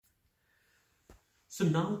So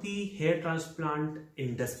now the hair transplant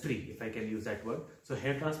industry, if I can use that word. So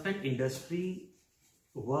hair transplant industry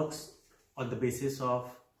works on the basis of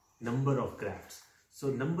number of grafts. So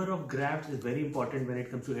number of grafts is very important when it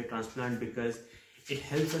comes to hair transplant because it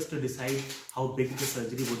helps us to decide how big the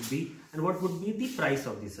surgery would be and what would be the price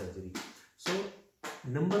of the surgery. So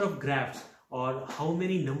number of grafts or how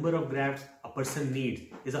many number of grafts a person needs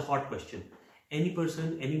is a hot question.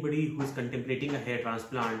 Anybody who is contemplating a hair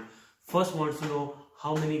transplant first wants to know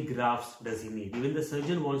how many grafts does he need. Even the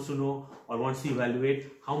surgeon wants to know or wants to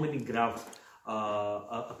evaluate how many grafts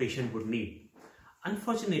a patient would need.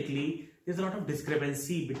 Unfortunately, there's a lot of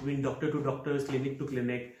discrepancy between doctor to doctors, clinic to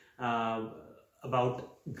clinic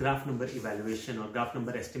about graft number evaluation or graft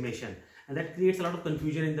number estimation, and that creates a lot of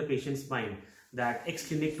confusion in the patient's mind that X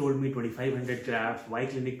clinic told me 2500 grafts, Y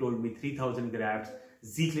clinic told me 3000 grafts,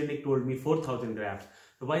 Z clinic told me 4000 grafts.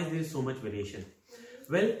 So why is there so much variation?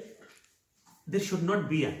 Well, there should not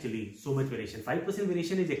be actually so much variation. 5%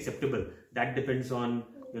 variation is acceptable. That depends on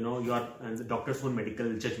your the doctor's own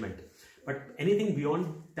medical judgment. But anything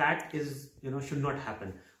beyond that is should not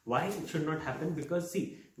happen. Why it should not happen? Because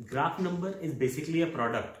see, graft number is basically a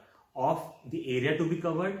product of the area to be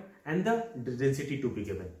covered and the density to be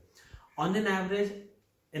given. On an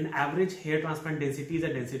average hair transplant density is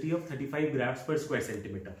a density of 35 grafts per square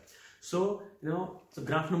centimeter. So, so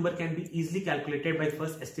graft number can be easily calculated by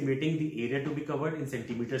first estimating the area to be covered in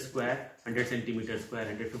centimeters square, 100 centimeters square,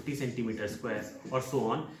 150 centimeters square, or so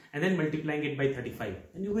on, and then multiplying it by 35,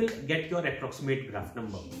 and you will get your approximate graft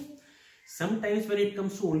number. Sometimes when it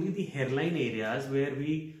comes to only the hairline areas where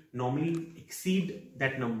we normally exceed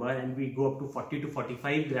that number and we go up to 40 to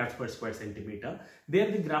 45 grafts per square centimeter, there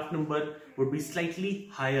the graft number would be slightly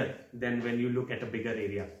higher than when you look at a bigger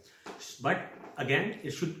area. But again,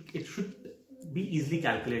 it should be easily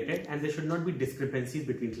calculated and there should not be discrepancies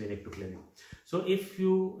between clinic to clinic. So if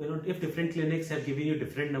if different clinics have given you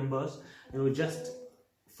different numbers, just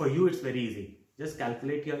for you it's very easy. Just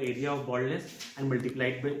calculate your area of baldness and multiply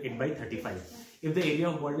it by 35. If the area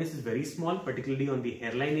of baldness is very small, particularly on the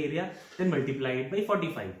hairline area, then multiply it by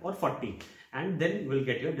 45 or 40 and then you will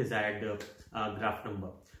get your desired graft number.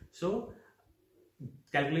 So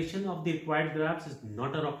calculation of the required grafts is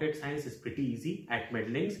not a rocket science. It's pretty easy. At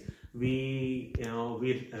Medlinks, we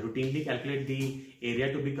routinely calculate the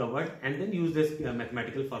area to be covered and then use this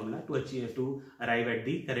mathematical formula to arrive at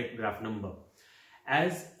the correct graft number.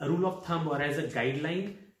 As a rule of thumb or as a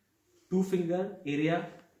guideline, 2-finger area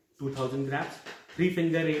 2000 grafts,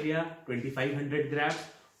 3-finger area 2500 grafts,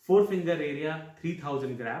 4-finger area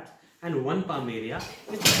 3000 grafts, and 1 palm area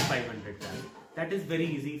is 500 grafts. That is very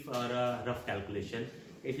easy for a rough calculation.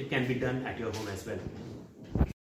 It can be done at your home as well.